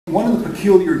One of the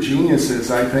peculiar geniuses,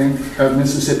 I think, of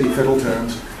Mississippi fiddle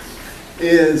tunes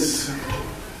is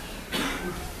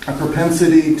a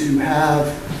propensity to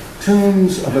have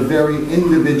tunes of a very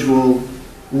individual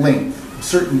length, a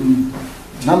certain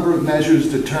number of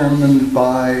measures determined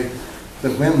by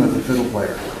the whim of the fiddle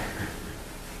player.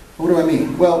 What do I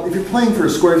mean? Well, if you're playing for a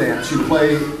square dance, you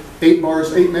play 8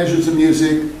 bars, 8 measures of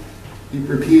music, you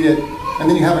repeat it, and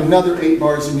then you have another 8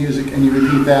 bars of music and you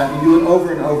repeat that, and you do it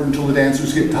over and over until the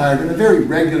dancers get tired in a very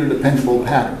regular, dependable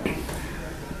pattern.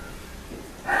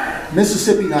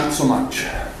 Mississippi, not so much.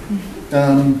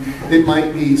 It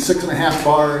might be 6.5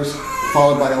 bars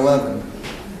followed by 11,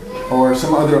 or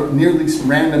some other nearly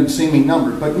random seeming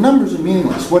number. But numbers are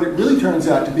meaningless. What it really turns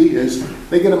out to be is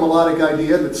they get a melodic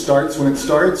idea that starts when it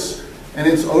starts, and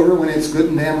it's over when it's good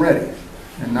and damn ready,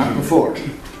 and not before.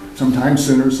 Sometimes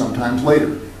sooner, sometimes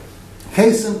later.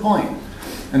 Case in point,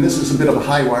 and this is a bit of a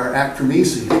high wire act for me,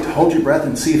 so you have to hold your breath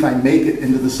and see if I make it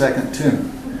into the second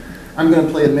tune. I'm going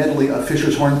to play a medley of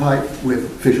Fischer's Hornpipe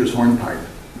with Fischer's Hornpipe.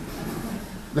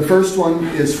 The first one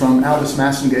is from Alvis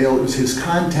Massengale. It was his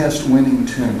contest-winning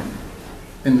tune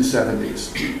in the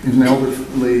 70s. He was an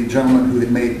elderly gentleman who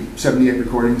had made 78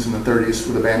 recordings in the 30s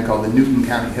with a band called the Newton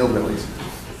County Hillbillies.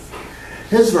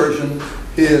 His version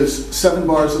is 7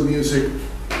 bars of music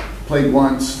played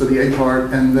once for the A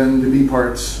part, and then the B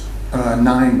part's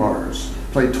 9 bars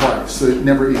played twice, so it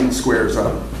never even squares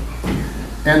up.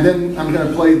 And then I'm going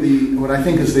to play what I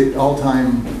think is the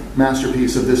all-time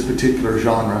masterpiece of this particular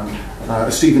genre, a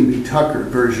Stephen B. Tucker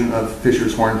version of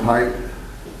Fischer's Hornpipe.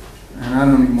 And I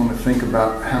don't even want to think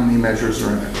about how many measures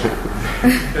are in it.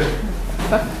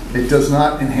 It does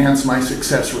not enhance my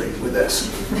success rate with this.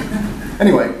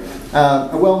 Anyway,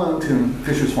 a well-known tune,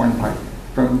 Fischer's Hornpipe,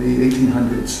 from the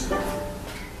 1800s.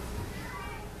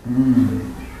 I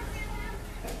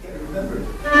can't remember.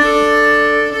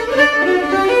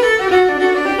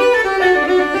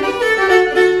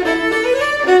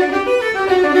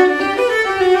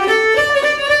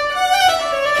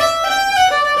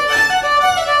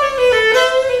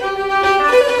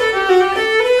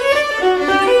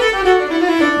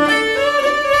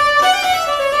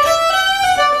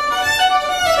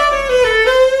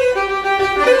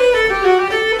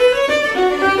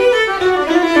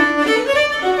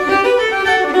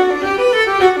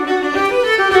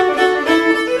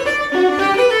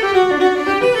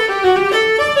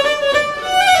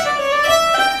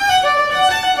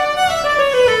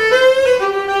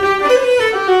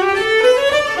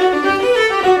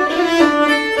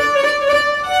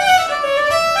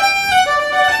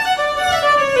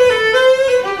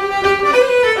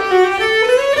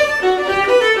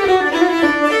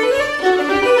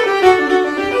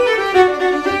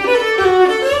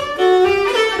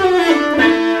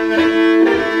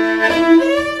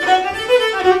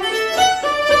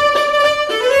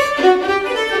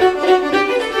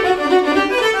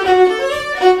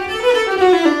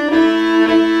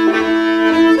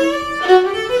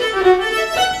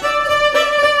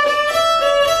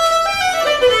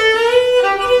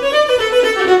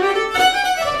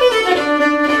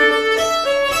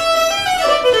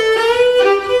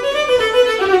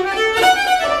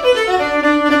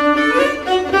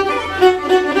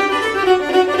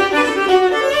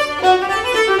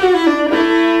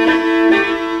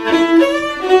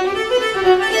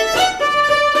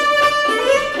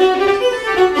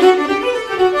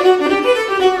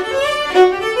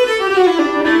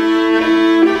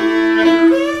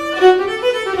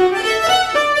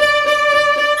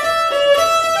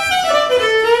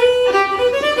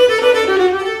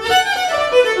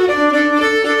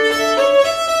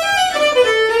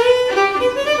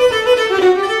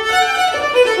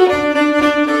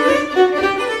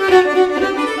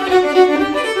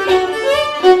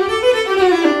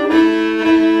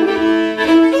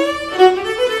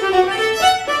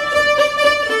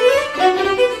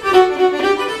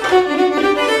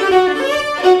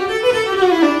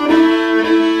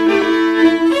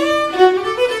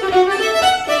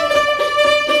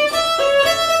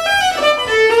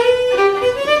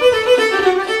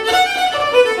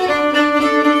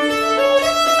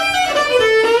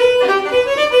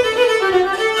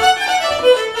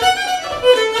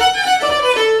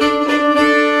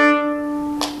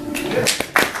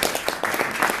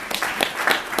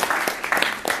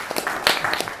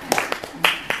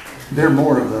 There are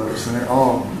more of those, and they're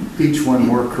all, each one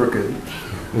more crooked,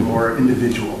 more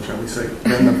individual, shall we say,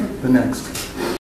 than the next.